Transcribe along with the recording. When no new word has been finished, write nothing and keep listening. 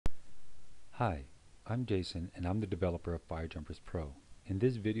Hi, I'm Jason and I'm the developer of FireJumpersPRO. In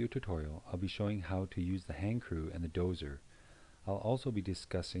this video tutorial, I'll be showing how to use the Handcrew and the Dozer. I'll also be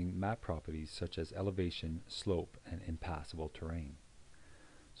discussing map properties such as elevation, slope, and impassable terrain.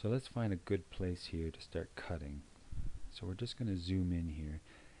 So let's find a good place here to start cutting. So we're just going to zoom in here.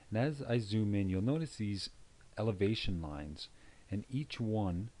 And as I zoom in, you'll notice these elevation lines, and each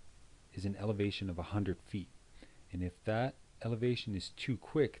one is an elevation of 100 feet. And if that elevation is too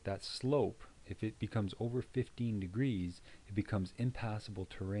quick, that slope, if it becomes over 15 degrees, it becomes impassable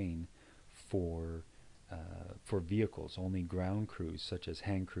terrain for vehicles. Only ground crews such as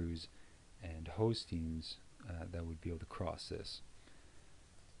Handcrews and hose teams that would be able to cross this.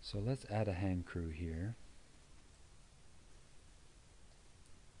 So let's add a Handcrew here.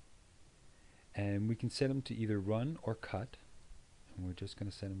 And we can set them to either run or cut. And we're just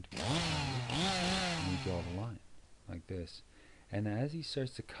going to set them to run. And we draw the line like this. And as he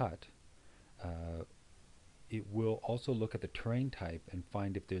starts to cut, it will also look at the terrain type and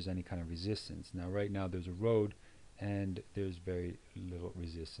find if there's any kind of resistance. Now right now there's a road and there's very little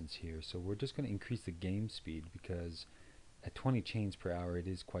resistance here. So we're just going to increase the game speed because at 20 chains per hour it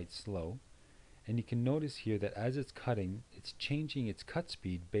is quite slow. And you can notice here that as it's cutting, it's changing its cut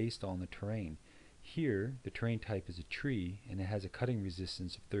speed based on the terrain. Here the terrain type is a tree and it has a cutting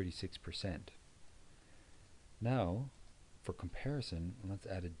resistance of 36%. Now for comparison, let's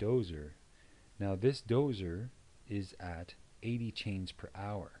add a Dozer. Now this Dozer is at 80 chains per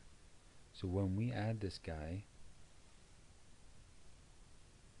hour. So when we add this guy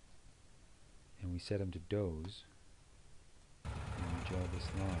and we set him to doze and we draw this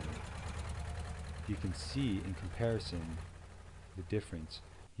line, you can see in comparison the difference.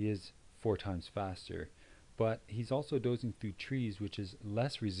 He is 4 times faster, but he's also dozing through trees, which is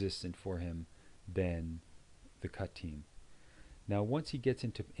less resistant for him than the cut team. Now once he gets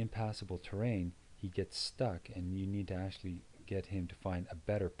into impassable terrain, he gets stuck and you need to actually get him to find a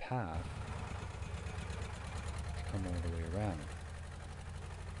better path to come all the way around.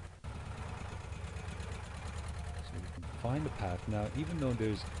 So we can find a path. Now even though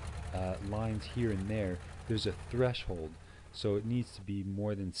there's lines here and there, there's a threshold, so it needs to be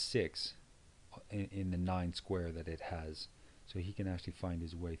more than 6 in the 9 square that it has, so he can actually find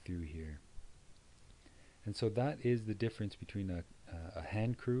his way through here. And so that is the difference between a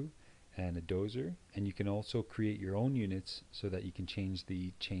Handcrew and a Dozer, and you can also create your own units so that you can change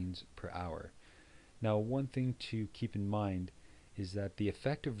the chains per hour. Now one thing to keep in mind is that the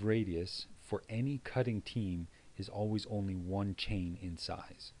effective radius for any cutting team is always only 1 chain in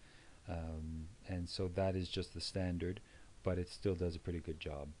size, and so that is just the standard, but it still does a pretty good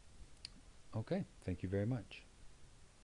job. Okay, thank you very much.